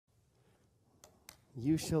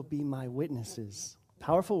you shall be my witnesses.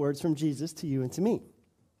 Powerful words from Jesus to you and to me.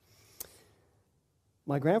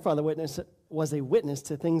 My grandfather was a witness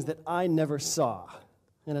to things that I never saw.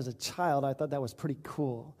 And as a child, I thought that was pretty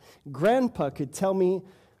cool. Grandpa could tell me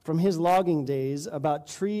from his logging days about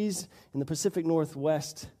trees in the Pacific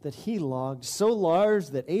Northwest that he logged so large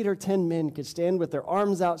that 8 or 10 men could stand with their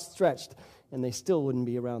arms outstretched and they still wouldn't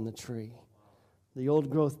be around the tree. The old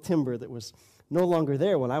growth timber that was no longer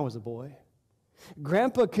there when I was a boy.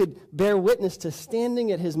 Grandpa could bear witness to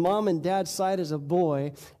standing at his mom and dad's side as a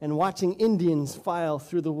boy and watching Indians file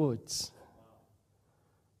through the woods.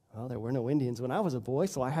 Well, there were no Indians when I was a boy,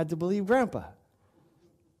 so I had to believe Grandpa.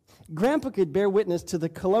 Grandpa could bear witness to the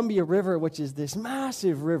Columbia River, which is this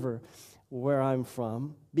massive river where I'm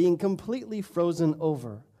from, being completely frozen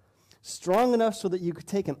over, strong enough so that you could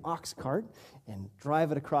take an ox cart and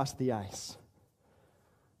drive it across the ice.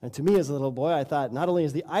 And to me as a little boy, I thought, not only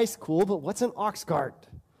is the ice cool, but what's an ox cart?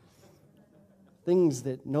 Things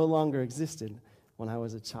that no longer existed when I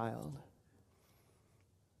was a child.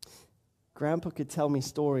 Grandpa could tell me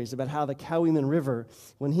stories about how the Cowieman River,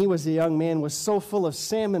 when he was a young man, was so full of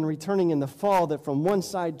salmon returning in the fall that from one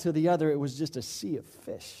side to the other it was just a sea of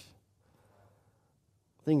fish.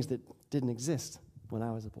 Things that didn't exist when I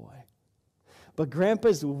was a boy. But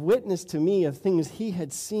Grandpa's witness to me of things he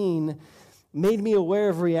had seen made me aware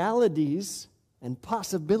of realities and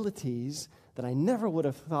possibilities that I never would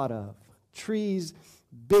have thought of. Trees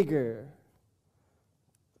bigger,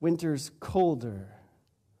 winters colder,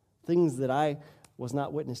 things that I was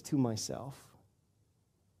not witness to myself.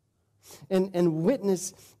 And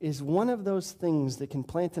witness is one of those things that can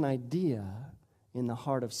plant an idea in the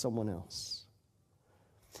heart of someone else.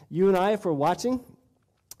 You and I, if we're watching,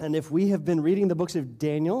 and if we have been reading the books of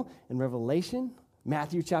Daniel and Revelation,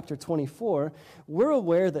 Matthew chapter 24, we're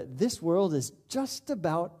aware that this world is just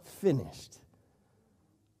about finished.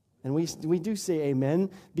 And we do say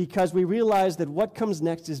amen because we realize that what comes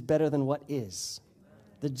next is better than what is.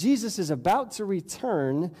 That Jesus is about to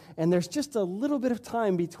return, and there's just a little bit of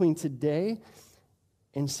time between today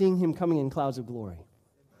and seeing him coming in clouds of glory.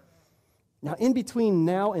 Now, in between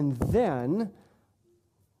now and then,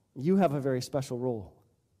 you have a very special role.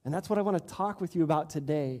 And that's what I want to talk with you about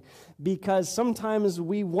today, because sometimes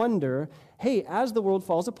we wonder, hey, as the world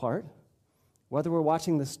falls apart, whether we're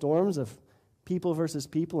watching the storms of people versus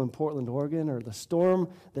people in Portland, Oregon, or the storm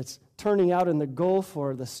that's turning out in the Gulf,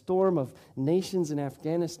 or the storm of nations in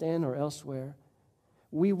Afghanistan or elsewhere,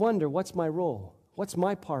 we wonder, what's my role? What's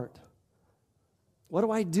my part? What do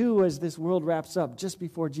I do as this world wraps up just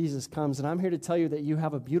before Jesus comes? And I'm here to tell you that you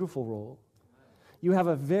have a beautiful role. You have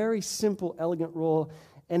a very simple, elegant role,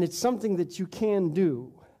 and it's something that you can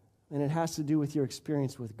do, and it has to do with your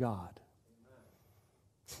experience with God.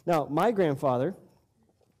 Now, my grandfather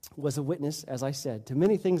was a witness, as I said, to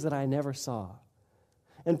many things that I never saw.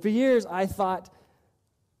 And for years, I thought,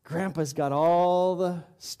 Grandpa's got all the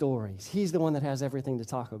stories. He's the one that has everything to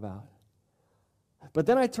talk about. But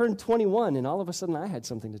then I turned 21, and all of a sudden, I had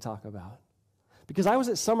something to talk about. Because I was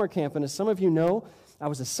at summer camp, and as some of you know, I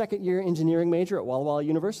was a second-year engineering major at Walla Walla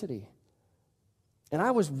University. And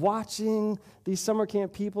I was watching these summer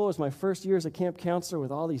camp people. It was my first year as a camp counselor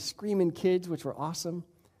with all these screaming kids, which were awesome.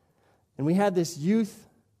 And we had this youth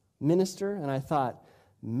minister, and I thought,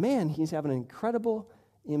 man, he's having an incredible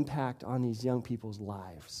impact on these young people's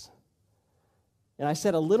lives. And I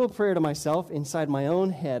said a little prayer to myself inside my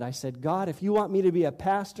own head. I said, God, if you want me to be a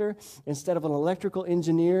pastor instead of an electrical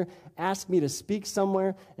engineer, ask me to speak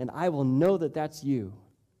somewhere, and I will know that that's you,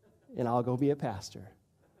 and I'll go be a pastor.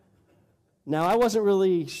 Now, I wasn't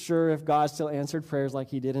really sure if God still answered prayers like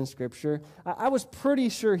he did in Scripture. I was pretty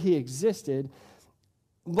sure he existed,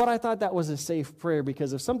 but I thought that was a safe prayer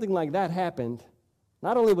because if something like that happened,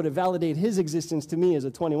 not only would it validate his existence to me as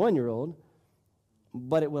a 21-year-old,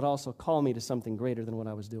 but it would also call me to something greater than what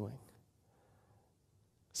I was doing.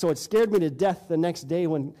 So it scared me to death the next day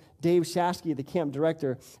when Dave Shasky, the camp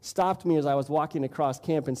director, stopped me as I was walking across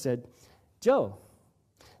camp and said, Joe,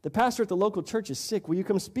 the pastor at the local church is sick. Will you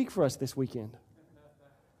come speak for us this weekend?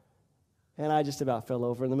 And I just about fell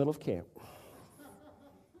over in the middle of camp.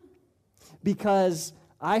 Because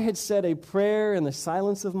I had said a prayer in the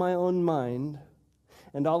silence of my own mind,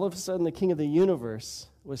 and all of a sudden the King of the universe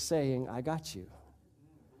was saying, I got you.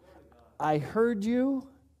 I heard you,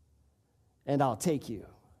 and I'll take you.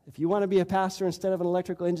 If you want to be a pastor instead of an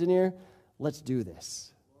electrical engineer, let's do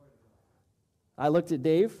this. I looked at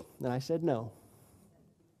Dave, and I said no.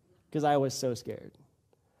 Because I was so scared.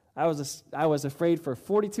 I was afraid for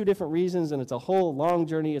 42 different reasons, and it's a whole long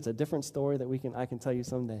journey. It's a different story that I can tell you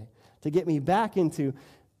someday to get me back into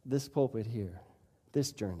this pulpit here,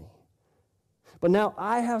 this journey. But now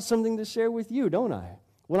I have something to share with you, don't I?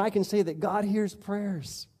 When I can say that God hears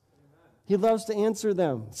prayers. He loves to answer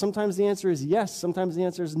them. Sometimes the answer is yes. Sometimes the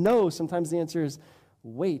answer is no. Sometimes the answer is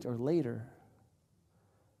wait or later.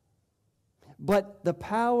 But the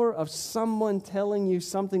power of someone telling you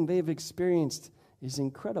something they've experienced is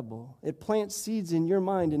incredible. It plants seeds in your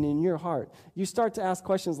mind and in your heart. You start to ask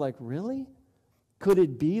questions like, really? Could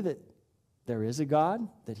it be that there is a God,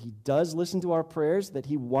 that He does listen to our prayers, that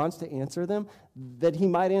He wants to answer them, that He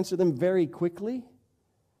might answer them very quickly?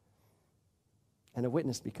 And a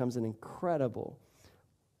witness becomes an incredible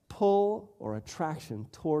pull or attraction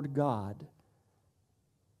toward God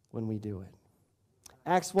when we do it.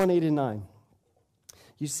 Acts 1:8-9.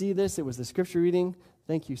 You see this? It was the scripture reading.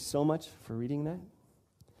 Thank you so much for reading that.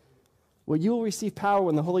 Well, you will receive power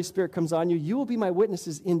when the Holy Spirit comes on you. You will be my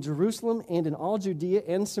witnesses in Jerusalem and in all Judea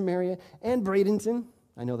and Samaria and Bradenton.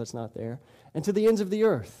 I know that's not there. And to the ends of the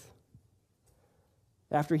earth.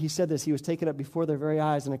 After he said this, he was taken up before their very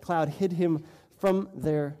eyes, and a cloud hid him from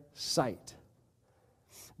their sight.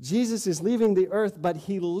 Jesus is leaving the earth, but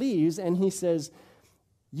he leaves, and he says,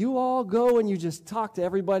 you all go and you just talk to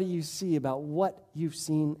everybody you see about what you've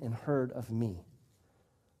seen and heard of me.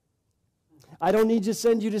 I don't need to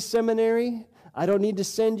send you to seminary. I don't need to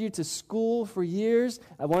send you to school for years.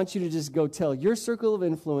 I want you to just go tell your circle of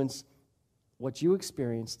influence what you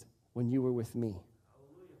experienced when you were with me.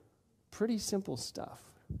 Pretty simple stuff.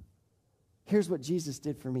 Here's what Jesus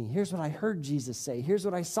did for me. Here's what I heard Jesus say. Here's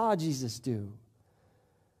what I saw Jesus do.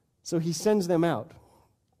 So he sends them out.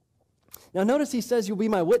 Now notice he says, you'll be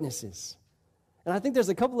my witnesses. And I think there's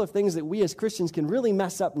a couple of things that we as Christians can really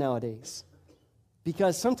mess up nowadays.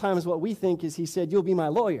 Because sometimes what we think is he said, you'll be my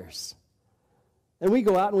lawyers. And we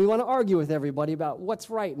go out and we want to argue with everybody about what's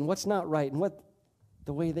right and what's not right and what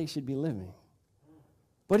the way they should be living.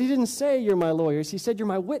 But he didn't say you're my lawyers. He said you're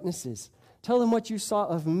my witnesses. Tell them what you saw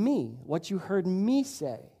of me, what you heard me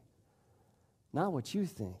say, not what you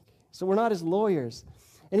think. So we're not his lawyers.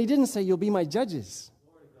 And he didn't say you'll be my judges.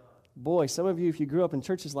 Boy, some of you, if you grew up in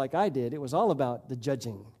churches like I did, it was all about the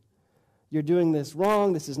judging. You're doing this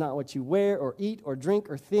wrong. This is not what you wear or eat or drink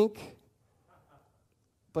or think.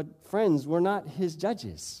 But friends, we're not his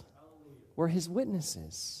judges. We're his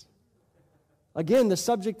witnesses. Again, the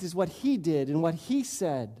subject is what he did and what he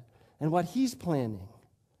said and what he's planning.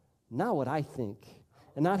 Not what I think,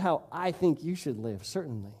 and not how I think you should live,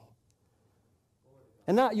 certainly.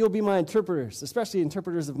 And not you'll be my interpreters, especially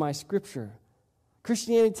interpreters of my scripture.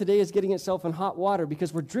 Christianity today is getting itself in hot water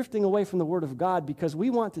because we're drifting away from the Word of God because we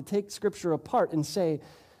want to take Scripture apart and say,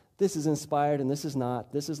 this is inspired and this is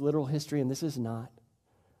not, this is literal history and this is not.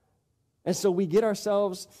 And so we get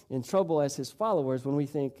ourselves in trouble as his followers when we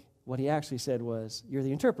think what he actually said was, you're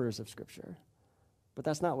the interpreters of Scripture. But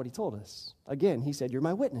that's not what he told us. Again, he said, you're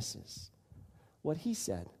my witnesses. What he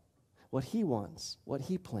said, what he wants, what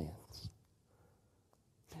he plans.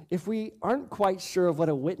 If we aren't quite sure of what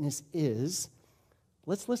a witness is,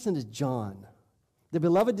 let's listen to John, the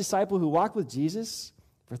beloved disciple who walked with Jesus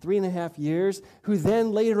for 3.5 years, who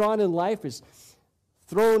then later on in life is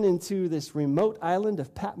thrown into this remote island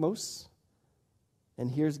of Patmos and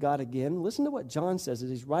hears God again. Listen to what John says as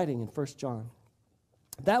he's writing in 1 John.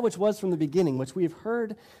 That which was from the beginning, which we have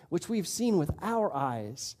heard, which we have seen with our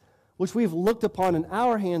eyes, which we have looked upon and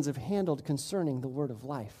our hands have handled concerning the word of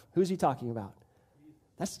life. Who's he talking about?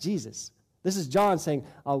 That's Jesus. This is John saying,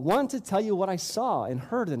 I want to tell you what I saw and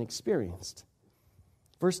heard and experienced.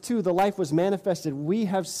 Verse 2, the life was manifested. We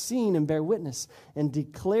have seen and bear witness and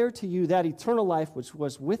declare to you that eternal life which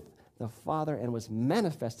was with the Father and was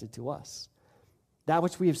manifested to us. That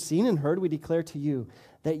which we have seen and heard we declare to you,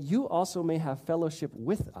 that you also may have fellowship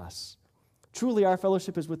with us. Truly our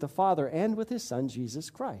fellowship is with the Father and with his Son,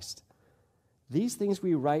 Jesus Christ. These things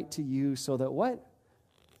we write to you so that what?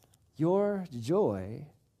 Your joy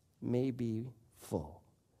may be full.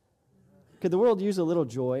 Could the world use a little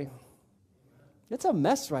joy? It's a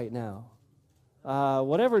mess right now.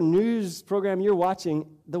 Whatever news program you're watching,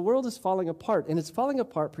 the world is falling apart. And it's falling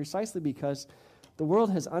apart precisely because the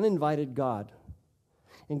world has uninvited God.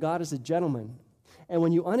 And God is a gentleman. And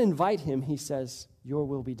when you uninvite him, he says, your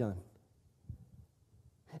will be done.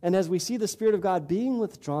 And as we see the Spirit of God being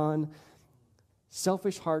withdrawn,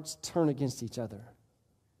 selfish hearts turn against each other.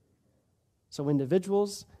 So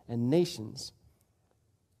individuals and nations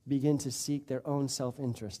begin to seek their own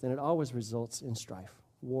self-interest, and it always results in strife,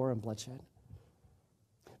 war, and bloodshed.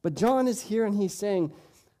 But John is here, and he's saying,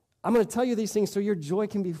 I'm going to tell you these things so your joy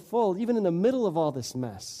can be full, even in the middle of all this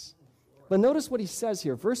mess. But notice what he says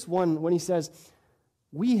here. Verse 1, when he says,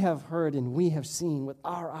 we have heard and we have seen with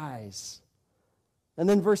our eyes. And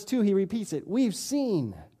then verse 2, he repeats it, we've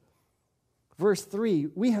seen. Verse 3,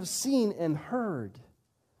 we have seen and heard.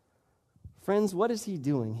 Friends, what is he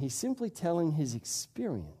doing? He's simply telling his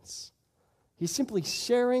experience. He's simply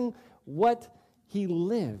sharing what he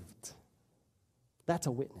lived. That's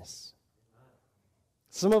a witness.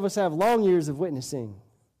 Some of us have long years of witnessing.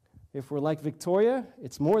 If we're like Victoria,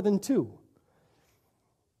 it's more than 2.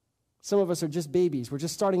 Some of us are just babies. We're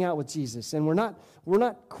just starting out with Jesus, and we're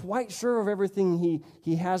not quite sure of everything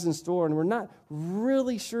he has in store, and we're not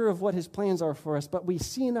really sure of what his plans are for us, but we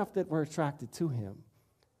see enough that we're attracted to him.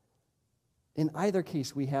 In either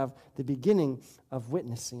case, we have the beginning of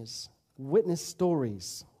witness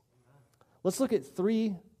stories. Let's look at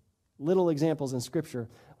 3 little examples in Scripture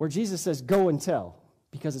where Jesus says, go and tell,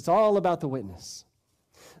 because it's all about the witness.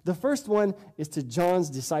 The first one is to John's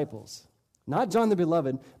disciples. Not John the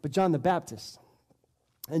Beloved, but John the Baptist.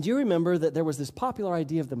 And do you remember that there was this popular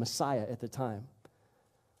idea of the Messiah at the time?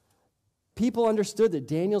 People understood that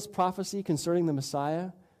Daniel's prophecy concerning the Messiah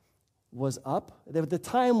was up. That the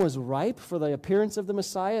time was ripe for the appearance of the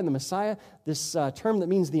Messiah. And the Messiah, this term that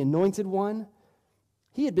means the anointed one,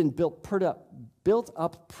 he had been built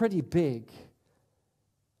up pretty big.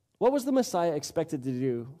 What was the Messiah expected to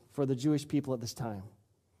do for the Jewish people at this time?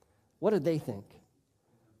 What did they think?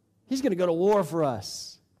 He's going to go to war for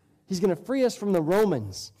us. He's going to free us from the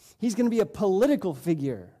Romans. He's going to be a political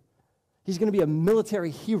figure. He's going to be a military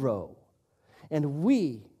hero. And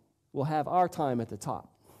we will have our time at the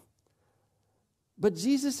top. But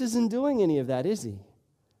Jesus isn't doing any of that, is he?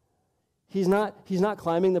 He's not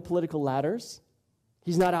climbing the political ladders.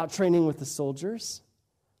 He's not out training with the soldiers.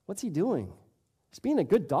 What's he doing? He's being a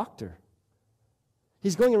good doctor.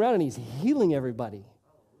 He's going around and he's healing everybody.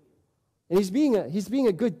 And he's being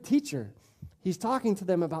a good teacher. He's talking to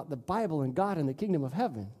them about the Bible and God and the kingdom of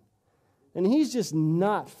heaven. And he's just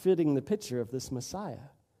not fitting the picture of this Messiah.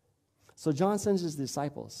 So John sends his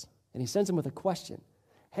disciples, and he sends them with a question.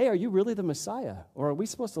 Hey, are you really the Messiah? Or are we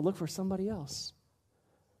supposed to look for somebody else?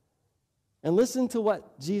 And listen to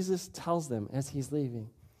what Jesus tells them as he's leaving.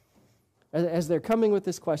 As they're coming with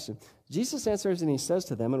this question, Jesus answers and he says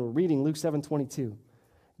to them, and we're reading Luke 7:22,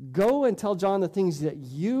 go and tell John the things that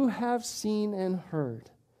you have seen and heard.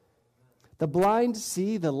 The blind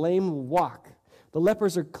see, the lame walk. The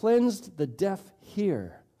lepers are cleansed, the deaf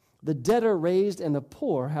hear. The dead are raised, and the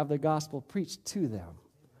poor have the gospel preached to them.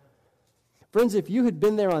 Friends, if you had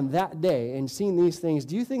been there on that day and seen these things,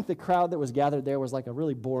 do you think the crowd that was gathered there was like a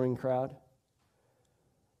really boring crowd?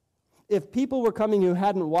 If people were coming who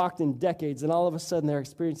hadn't walked in decades and all of a sudden they're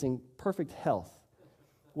experiencing perfect health,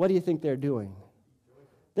 what do you think they're doing?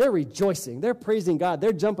 They're rejoicing. They're praising God.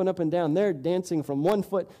 They're jumping up and down. They're dancing from one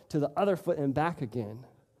foot to the other foot and back again.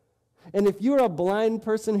 And if you're a blind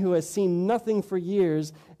person who has seen nothing for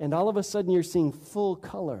years and all of a sudden you're seeing full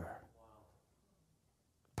color,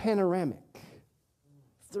 panoramic,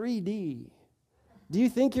 3D, do you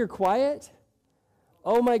think you're quiet?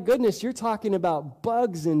 Oh my goodness, you're talking about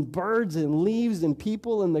bugs and birds and leaves and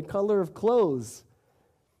people and the color of clothes.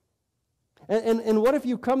 And what if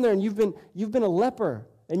you come there and you've been a leper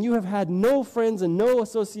and you have had no friends and no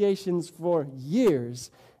associations for years,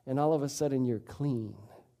 and all of a sudden you're clean.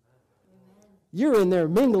 You're in there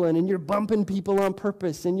mingling and you're bumping people on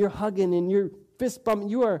purpose and you're hugging and you're fist bumping.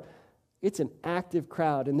 It's an active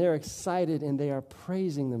crowd and they're excited and they are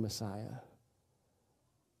praising the Messiah.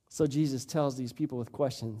 So Jesus tells these people with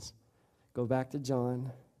questions, go back to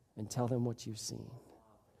John and tell them what you've seen.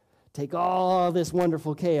 Take all this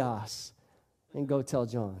wonderful chaos and go tell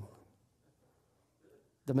John.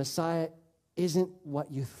 The Messiah isn't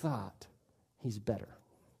what you thought. He's better.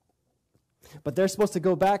 But they're supposed to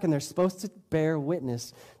go back and they're supposed to bear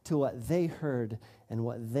witness to what they heard and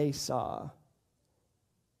what they saw.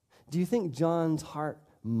 Do you think John's heart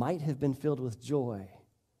might have been filled with joy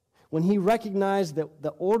when he recognized that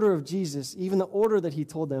the order of Jesus, even the order that he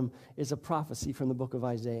told them, is a prophecy from the book of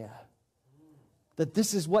Isaiah? That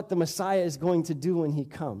this is what the Messiah is going to do when he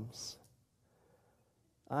comes.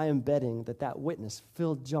 I am betting that witness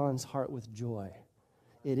filled John's heart with joy.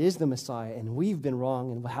 It is the Messiah, and we've been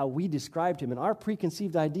wrong in how we described him, and our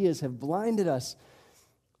preconceived ideas have blinded us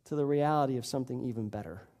to the reality of something even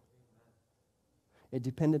better. It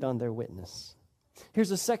depended on their witness.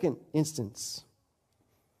 Here's a second instance.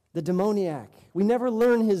 The demoniac. We never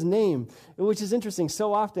learn his name, which is interesting.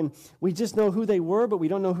 So often, we just know who they were, but we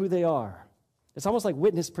don't know who they are. It's almost like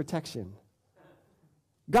witness protection.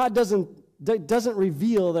 God doesn't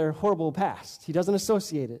reveal their horrible past. He doesn't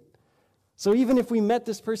associate it. So even if we met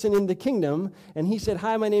this person in the kingdom and he said,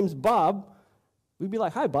 hi, my name's Bob, we'd be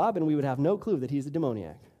like, hi, Bob, and we would have no clue that he's a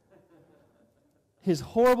demoniac. His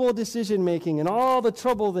horrible decision-making and all the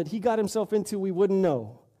trouble that he got himself into, we wouldn't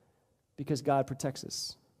know. because God protects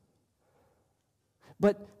us.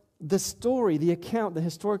 But the story, the account, the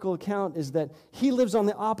historical account is that he lives on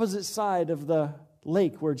the opposite side of the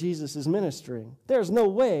lake where Jesus is ministering. There's no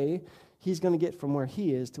way he's going to get from where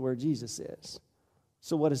he is to where Jesus is.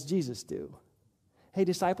 So what does Jesus do? Hey,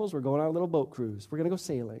 disciples, we're going on a little boat cruise. We're going to go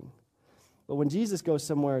sailing. But when Jesus goes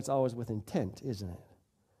somewhere, it's always with intent, isn't it?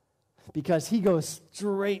 Because he goes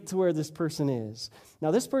straight to where this person is.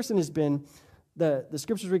 Now, this person has been, the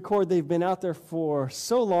scriptures record they've been out there for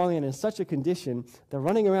so long and in such a condition. They're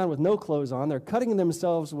running around with no clothes on. They're cutting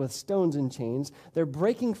themselves with stones and chains. They're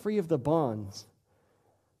breaking free of the bonds.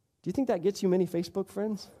 Do you think that gets you many Facebook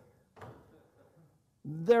friends?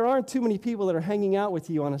 There aren't too many people that are hanging out with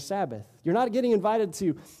you on a Sabbath. You're not getting invited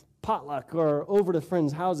to potluck or over to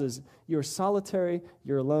friends' houses. You're solitary,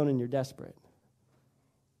 you're alone, and you're desperate.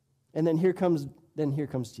 And then here comes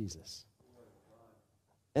Jesus.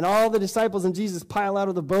 And all the disciples and Jesus pile out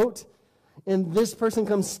of the boat, and this person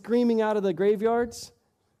comes screaming out of the graveyards,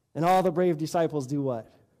 and all the brave disciples do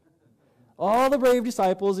what? All the brave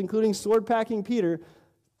disciples, including sword-packing Peter,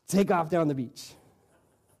 take off down the beach.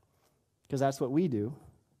 Because that's what we do.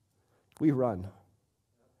 We run.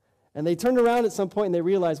 And they turn around at some point and they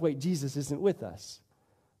realize, wait, Jesus isn't with us.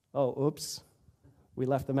 Oh, oops. We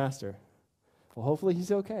left the master. Well, hopefully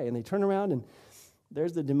he's okay. And they turn around and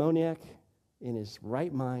there's the demoniac in his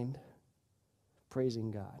right mind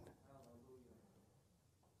praising God.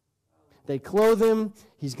 They clothe him.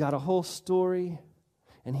 He's got a whole story.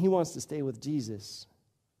 And he wants to stay with Jesus.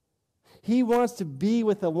 He wants to be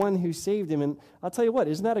with the one who saved him. And I'll tell you what,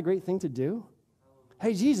 isn't that a great thing to do?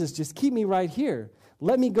 Hey, Jesus, just keep me right here.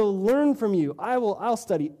 Let me go learn from you. I'll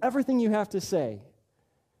study everything you have to say.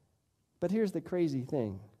 But here's the crazy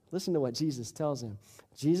thing. Listen to what Jesus tells him.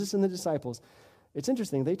 Jesus and the disciples, it's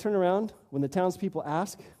interesting. They turn around when the townspeople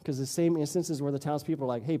ask, because the same instances where the townspeople are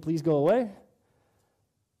like, hey, please go away.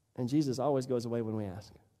 And Jesus always goes away when we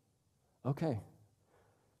ask. Okay,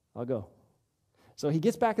 I'll go. So he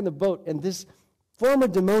gets back in the boat, and this former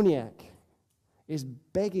demoniac is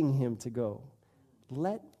begging him to go.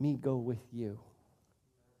 Let me go with you.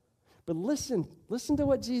 But listen to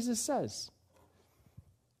what Jesus says.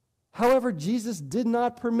 However, Jesus did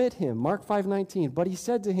not permit him, Mark 5:19, but he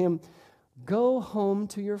said to him, go home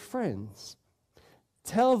to your friends.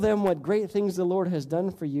 Tell them what great things the Lord has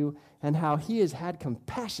done for you and how he has had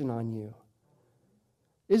compassion on you.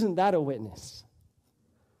 Isn't that a witness?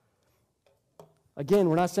 Again,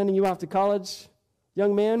 we're not sending you off to college,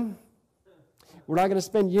 young man. We're not going to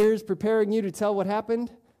spend years preparing you to tell what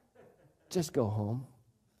happened. Just go home.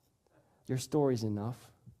 Your story's enough.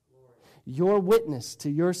 Your witness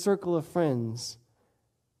to your circle of friends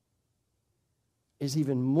is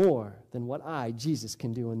even more than what I, Jesus,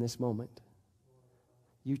 can do in this moment.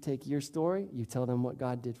 You take your story, you tell them what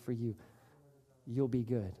God did for you. You'll be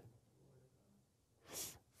good.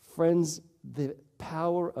 Friends, the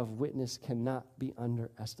power of witness cannot be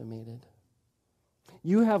underestimated.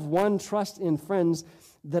 You have won trust in friends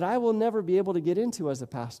that I will never be able to get into as a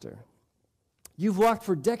pastor. You've walked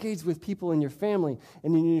for decades with people in your family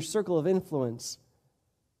and in your circle of influence.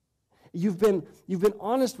 You've been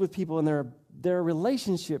honest with people, and there are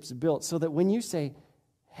relationships built so that when you say,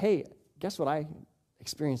 hey, guess what I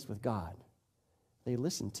experienced with God? They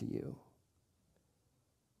listen to you.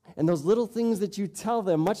 And those little things that you tell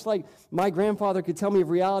them, much like my grandfather could tell me of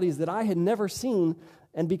realities that I had never seen,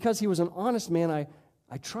 and because he was an honest man,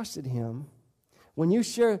 I trusted him. When you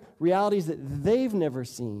share realities that they've never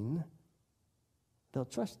seen, they'll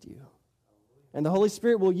trust you. And the Holy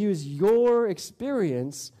Spirit will use your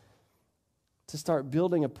experience to start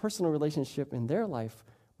building a personal relationship in their life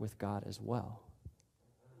with God as well.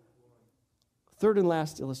 Third and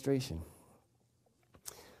last illustration,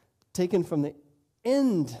 taken from the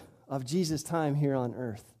end of Jesus' time here on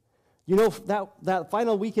earth. You know, that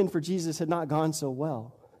final weekend for Jesus had not gone so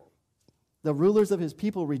well. The rulers of his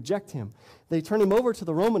people reject him. They turn him over to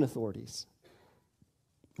the Roman authorities.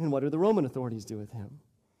 And what do the Roman authorities do with him?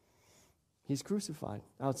 He's crucified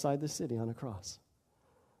outside the city on a cross.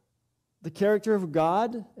 The character of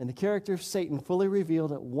God and the character of Satan fully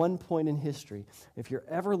revealed at one point in history. If you're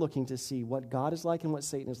ever looking to see what God is like and what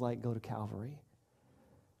Satan is like, go to Calvary.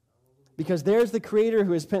 Because there's the Creator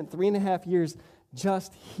who has spent 3.5 years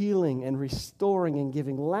just healing and restoring and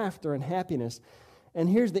giving laughter and happiness. And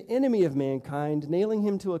here's the enemy of mankind nailing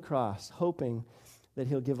him to a cross, hoping that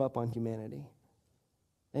he'll give up on humanity.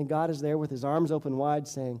 And God is there with his arms open wide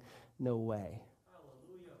saying, no way.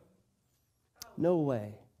 Hallelujah. No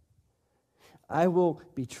way. I will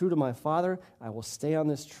be true to my Father. I will stay on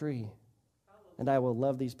this tree. And I will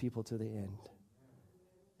love these people to the end.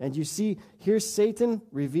 And you see, here's Satan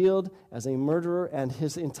revealed as a murderer, and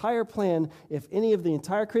his entire plan, if any of the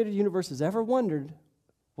entire created universe has ever wondered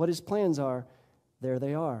what his plans are, there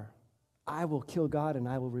they are. I will kill God and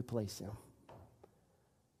I will replace him.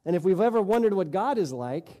 And if we've ever wondered what God is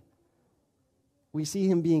like, we see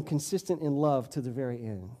him being consistent in love to the very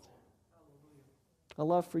end. A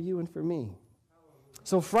love for you and for me.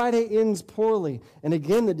 So Friday ends poorly, and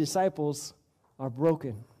again the disciples are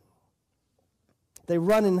broken. They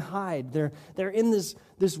run and hide. They're in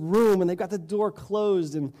this room, and they've got the door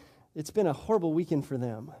closed, and it's been a horrible weekend for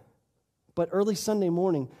them. But early Sunday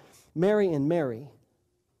morning, Mary and Mary,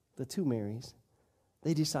 the two Marys,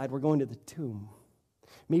 they decide we're going to the tomb.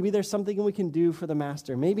 Maybe there's something we can do for the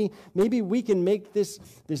Master. Maybe we can make this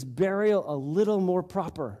burial a little more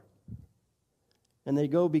proper. And they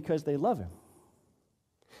go because they love him.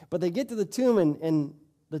 But they get to the tomb, and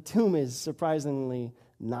the tomb is surprisingly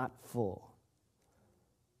not full.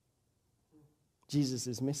 Jesus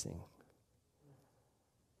is missing.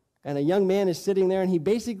 And a young man is sitting there, and he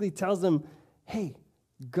basically tells them, hey,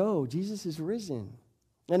 go, Jesus is risen.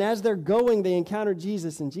 And as they're going, they encounter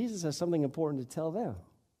Jesus, and Jesus has something important to tell them.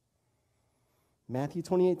 Matthew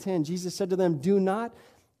 28:10, Jesus said to them, do not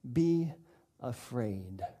be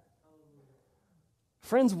afraid.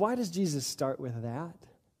 Friends, why does Jesus start with that?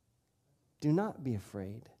 Do not be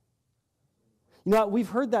afraid. You know what? We've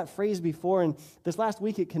heard that phrase before, and this last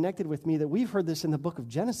week it connected with me that we've heard this in the book of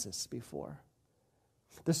Genesis before.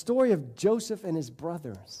 The story of Joseph and his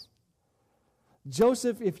brothers.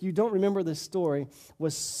 Joseph, if you don't remember this story,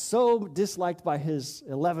 was so disliked by his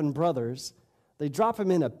 11 brothers, they drop him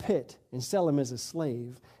in a pit and sell him as a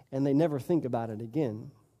slave, and they never think about it again.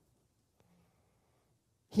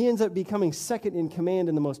 He ends up becoming second in command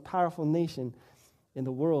in the most powerful nation in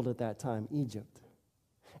the world at that time, Egypt.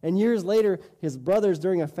 And years later, his brothers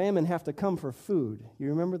during a famine have to come for food. You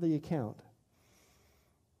remember the account.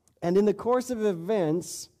 And in the course of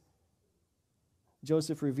events,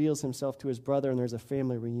 Joseph reveals himself to his brother, and there's a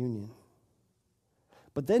family reunion.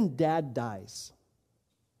 But then Dad dies.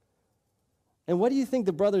 And what do you think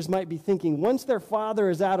the brothers might be thinking? Once their father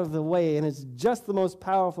is out of the way and it's just the most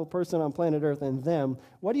powerful person on planet Earth and them,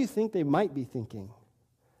 what do you think they might be thinking?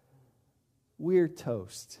 We're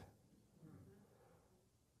toast.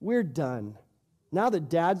 We're done. Now that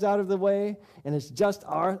Dad's out of the way and it's just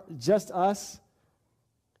us,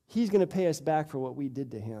 he's going to pay us back for what we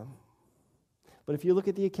did to him. But if you look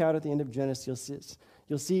at the account at the end of Genesis,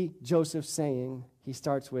 you'll see Joseph saying, he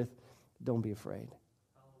starts with, don't be afraid.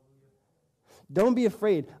 Don't be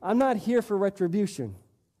afraid. I'm not here for retribution.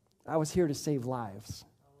 I was here to save lives.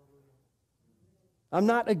 I'm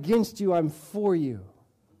not against you, I'm for you.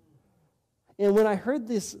 And when I heard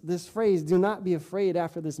this phrase, do not be afraid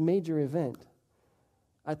after this major event,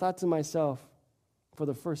 I thought to myself, for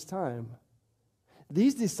the first time,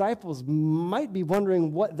 these disciples might be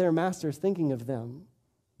wondering what their master's thinking of them,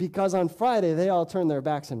 because on Friday they all turned their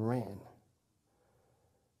backs and ran.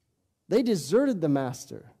 They deserted the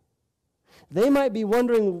master. They might be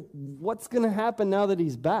wondering what's going to happen now that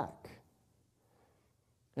he's back.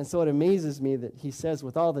 And so it amazes me that he says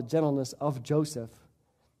with all the gentleness of Joseph,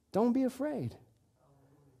 don't be afraid.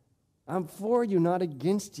 I'm for you, not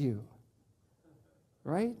against you.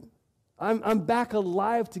 Right? I'm back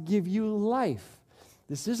alive to give you life.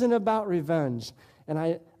 This isn't about revenge. And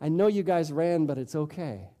I know you guys ran, but it's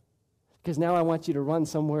okay. Because now I want you to run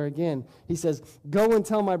somewhere again. He says, go and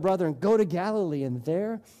tell my brother and go to Galilee, and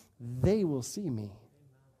there they will see me.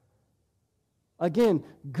 Again,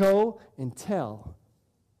 go and tell.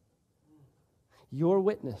 Your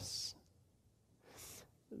witness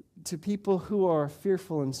to people who are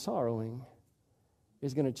fearful and sorrowing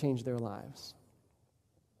is going to change their lives.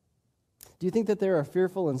 Do you think that there are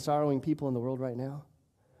fearful and sorrowing people in the world right now?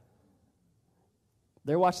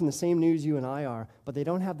 They're watching the same news you and I are, but they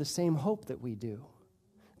don't have the same hope that we do.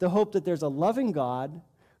 The hope that there's a loving God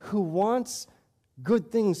who wants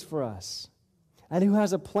good things for us and who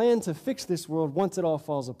has a plan to fix this world once it all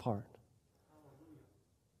falls apart.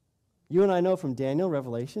 You and I know from Daniel,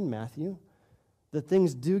 Revelation, Matthew, that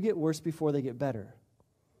things do get worse before they get better.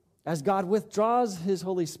 As God withdraws his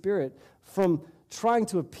Holy Spirit from trying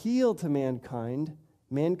to appeal to mankind,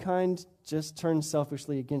 mankind just turns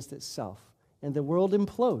selfishly against itself, and the world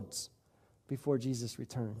implodes before Jesus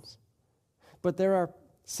returns. But there are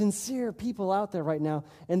sincere people out there right now,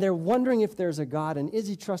 and they're wondering if there's a God, and is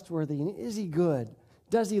he trustworthy, and is he good?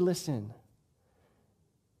 Does he listen?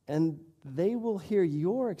 And they will hear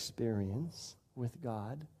your experience with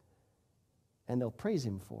God, and they'll praise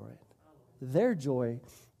him for it. Their joy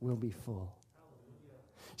will be full.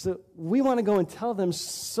 So we want to go and tell them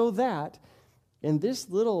so that in this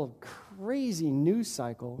little crazy news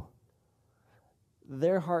cycle,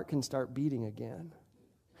 their heart can start beating again.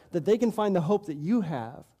 That they can find the hope that you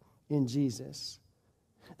have in Jesus.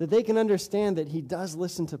 That they can understand that he does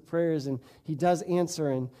listen to prayers and he does answer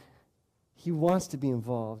and he wants to be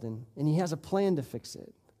involved and he has a plan to fix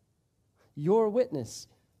it. Your witness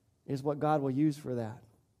is what God will use for that.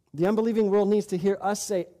 The unbelieving world needs to hear us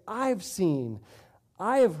say, I've seen,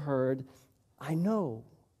 I have heard, I know.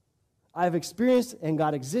 I've experienced and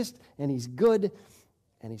God exists and he's good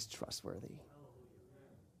and he's trustworthy.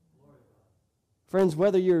 Friends,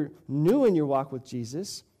 whether you're new in your walk with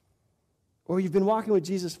Jesus or you've been walking with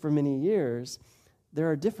Jesus for many years, there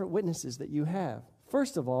are different witnesses that you have.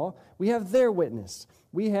 First of all, we have their witness.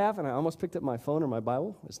 We have, and I almost picked up my phone or my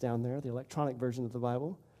Bible. It's down there, the electronic version of the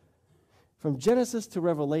Bible. From Genesis to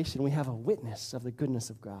Revelation, we have a witness of the goodness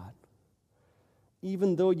of God.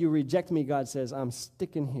 Even though you reject me, God says, I'm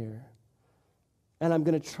sticking here. And I'm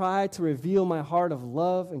going to try to reveal my heart of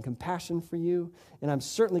love and compassion for you. And I'm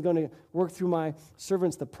certainly going to work through my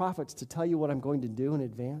servants, the prophets, to tell you what I'm going to do in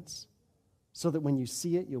advance so that when you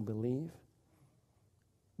see it, you'll believe.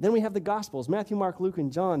 Then we have the Gospels, Matthew, Mark, Luke,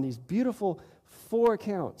 and John, these beautiful 4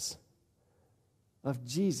 accounts of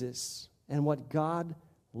Jesus and what God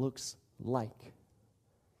looks like.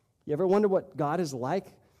 You ever wonder what God is like?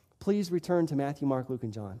 Please return to Matthew, Mark, Luke,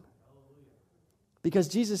 and John. Because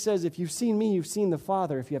Jesus says, if you've seen me, you've seen the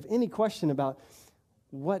Father. If you have any question about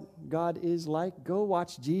what God is like, go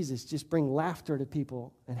watch Jesus just bring laughter to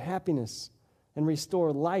people and happiness and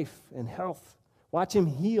restore life and health. Watch him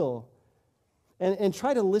heal. And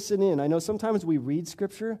try to listen in. I know sometimes we read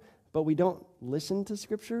Scripture, but we don't listen to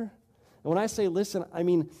Scripture. And when I say listen, I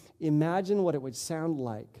mean imagine what it would sound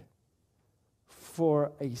like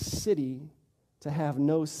for a city to have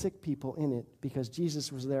no sick people in it because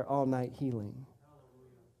Jesus was there all night healing.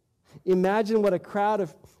 Imagine what a crowd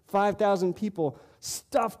of 5,000 people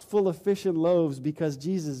stuffed full of fish and loaves because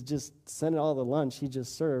Jesus just sent all the lunch he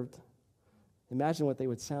just served. Imagine what they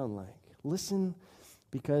would sound like. Listen,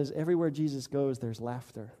 because everywhere Jesus goes, there's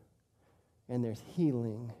laughter, and there's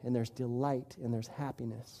healing, and there's delight, and there's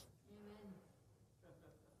happiness. Amen.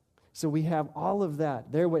 So we have all of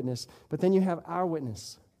that, their witness, but then you have our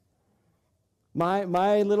witness. My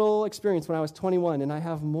little experience when I was 21, and I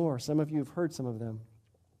have more. Some of you have heard some of them.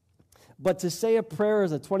 But to say a prayer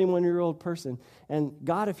as a 21-year-old person, and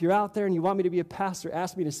God, if you're out there and you want me to be a pastor,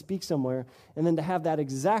 ask me to speak somewhere, and then to have that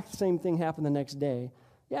exact same thing happen the next day,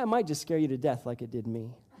 yeah, it might just scare you to death like it did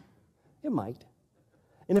me. It might.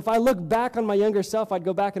 And if I look back on my younger self, I'd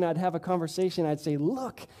go back and I'd have a conversation. I'd say,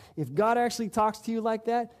 look, if God actually talks to you like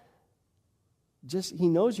that, he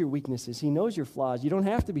knows your weaknesses. He knows your flaws. You don't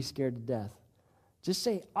have to be scared to death. Just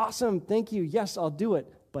say, awesome, thank you, yes, I'll do it,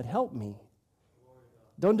 but help me.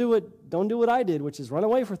 Don't do what I did, which is run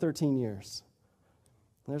away for 13 years.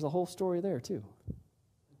 And there's a whole story there too.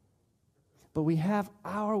 But we have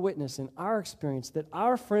our witness and our experience that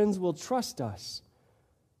our friends will trust us.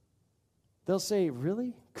 They'll say,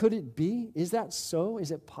 really? Could it be? Is that so?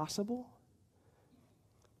 Is it possible?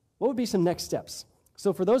 What would be some next steps?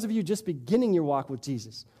 So for those of you just beginning your walk with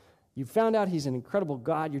Jesus, you found out he's an incredible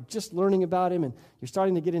God, you're just learning about him, and you're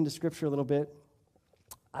starting to get into Scripture a little bit,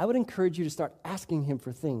 I would encourage you to start asking him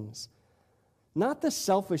for things. Not the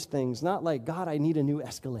selfish things, not like, God, I need a new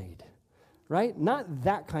Escalade. Right? Not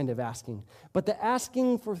that kind of asking, but the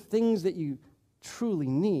asking for things that you truly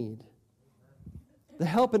need. The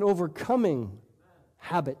help in overcoming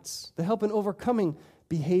habits, the help in overcoming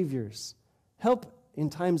behaviors, help in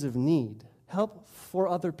times of need, help for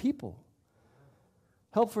other people,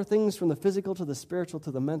 help for things from the physical to the spiritual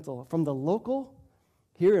to the mental, from the local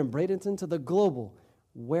here in Bradenton to the global,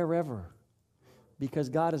 wherever. Because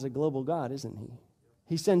God is a global God, isn't he?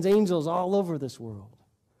 He sends angels all over this world.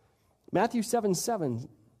 Matthew 7:7,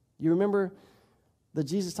 you remember that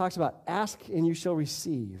Jesus talks about ask and you shall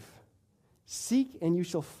receive, seek and you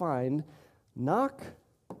shall find, knock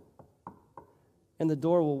and the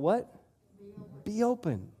door will what? Be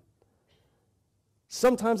open.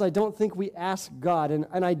 Sometimes I don't think we ask God,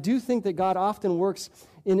 and I do think that God often works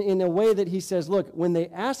in a way that he says, look, when they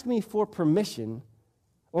ask me for permission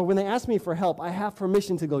or when they ask me for help, I have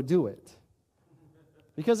permission to go do it.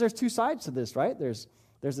 Because there's 2 sides to this, right? There's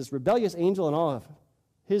this rebellious angel and all of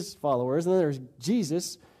his followers, and then there's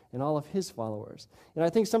Jesus and all of his followers. And I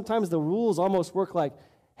think sometimes the rules almost work like,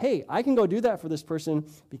 hey, I can go do that for this person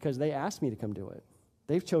because they asked me to come do it.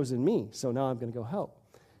 They've chosen me, so now I'm going to go help.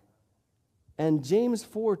 And James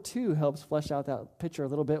 4:2 helps flesh out that picture a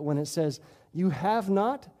little bit when it says, you have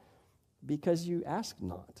not because you ask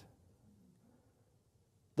not.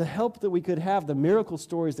 The help that we could have, the miracle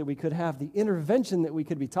stories that we could have, the intervention that we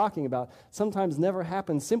could be talking about sometimes never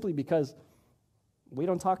happens simply because we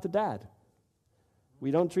don't talk to Dad. We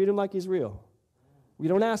don't treat him like he's real. We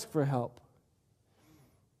don't ask for help.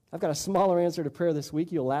 I've got a smaller answer to prayer this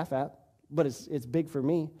week you'll laugh at, but it's big for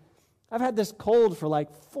me. I've had this cold for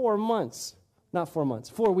like 4 months. Not 4 months,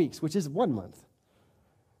 4 weeks, which is 1 month.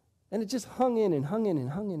 And it just hung in and hung in and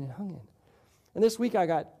hung in and hung in. And this week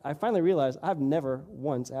I finally realized I've never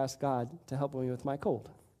once asked God to help me with my cold.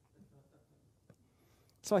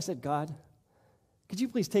 So I said, God, could you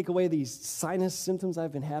please take away these sinus symptoms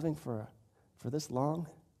I've been having for this long?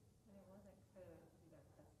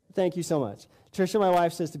 Thank you so much. Tricia, my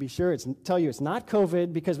wife, says to be sure, tell you it's not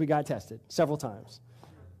COVID because we got tested several times.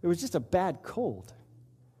 It was just a bad cold.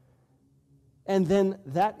 And then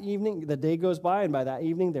that evening, the day goes by, and by that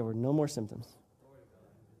evening, there were no more symptoms.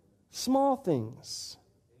 Small things,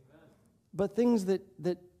 but things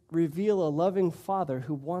that reveal a loving Father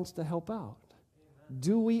who wants to help out.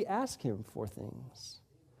 Do we ask him for things?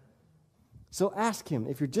 So ask him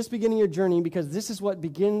if you're just beginning your journey, because this is what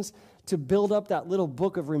begins to build up that little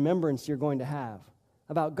book of remembrance you're going to have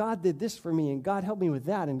about God did this for me, and God helped me with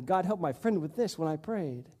that, and God helped my friend with this when I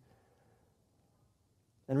prayed.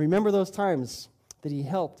 And remember those times that he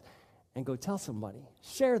helped, and go tell somebody.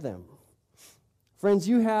 Share them. Friends,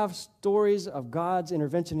 you have stories of God's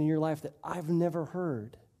intervention in your life that I've never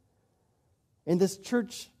heard. And this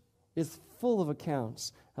church is full of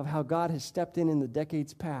accounts of how God has stepped in the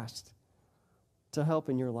decades past to help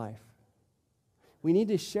in your life. We need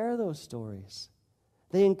to share those stories.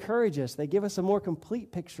 They encourage us. They give us a more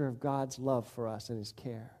complete picture of God's love for us and his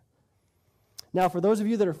care. Now, for those of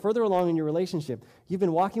you that are further along in your relationship, you've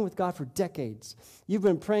been walking with God for decades. You've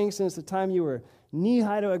been praying since the time you were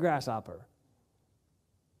knee-high to a grasshopper.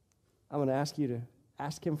 I'm going to ask you to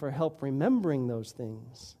ask him for help remembering those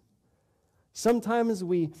things. Sometimes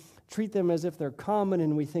we treat them as if they're common,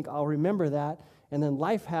 and we think, I'll remember that, and then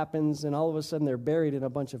life happens, and all of a sudden they're buried in a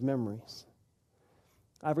bunch of memories.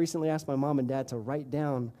 I've recently asked my mom and dad to write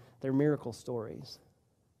down their miracle stories.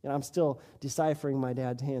 And I'm still deciphering my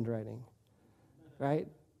dad's handwriting. Right?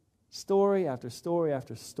 Story after story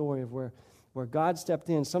after story of where God stepped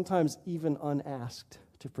in, sometimes even unasked,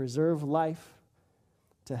 to preserve life,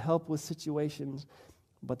 to help with situations,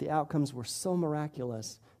 but the outcomes were so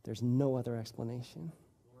miraculous, there's no other explanation.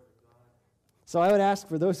 So I would ask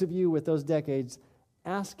for those of you with those decades,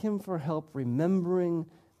 ask him for help remembering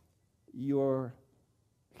your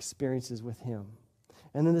experiences with him.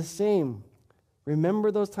 And then the same,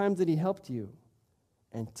 remember those times that he helped you,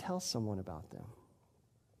 and tell someone about them.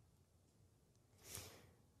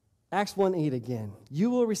 Acts 1:8 again. You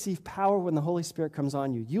will receive power when the Holy Spirit comes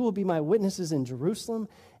on you. You will be my witnesses in Jerusalem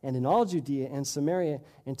and in all Judea and Samaria,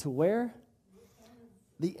 and to where?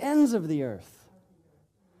 The ends of the earth.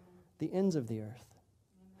 The ends of the earth.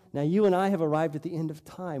 Now you and I have arrived at the end of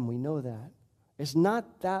time. We know that. It's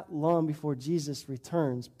not that long before Jesus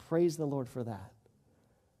returns. Praise the Lord for that.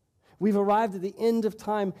 We've arrived at the end of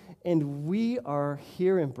time, and we are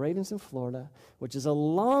here in Bradenton, Florida, which is a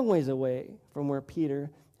long ways away from where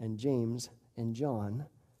Peter and James and John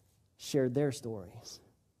shared their stories.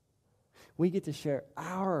 We get to share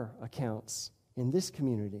our accounts in this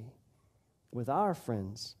community with our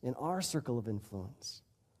friends in our circle of influence.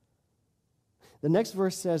 The next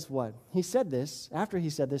verse says what? He said this, after he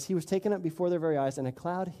said this, he was taken up before their very eyes, and a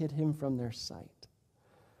cloud hid him from their sight.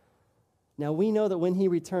 Now we know that when he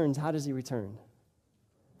returns, how does he return?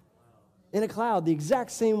 In a cloud, the exact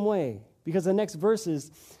same way. Because the next verse is,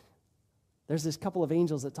 there's this couple of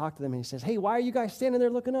angels that talk to them, and he says, hey, why are you guys standing there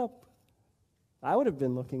looking up? I would have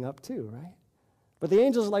been looking up too, right? But the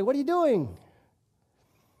angels are like, what are you doing?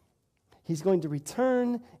 He's going to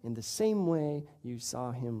return in the same way you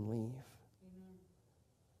saw him leave. Amen.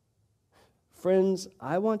 Friends,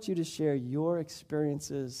 I want you to share your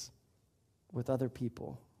experiences with other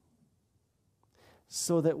people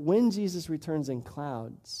so that when Jesus returns in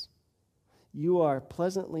clouds, you are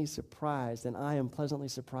pleasantly surprised, and I am pleasantly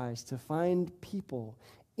surprised, to find people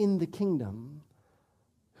in the kingdom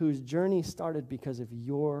whose journey started because of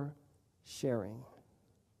your sharing.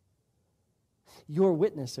 Your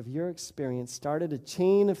witness of your experience started a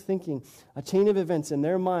chain of thinking, a chain of events in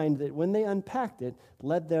their mind that when they unpacked it,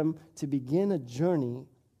 led them to begin a journey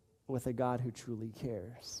with a God who truly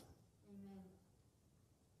cares. Amen.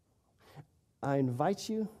 I invite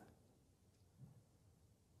you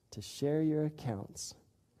to share your accounts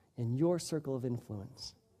in your circle of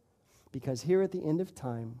influence, because here at the end of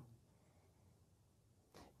time,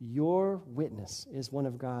 your witness is one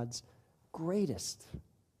of God's greatest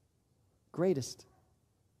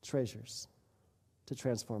treasures. to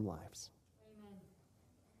transform lives.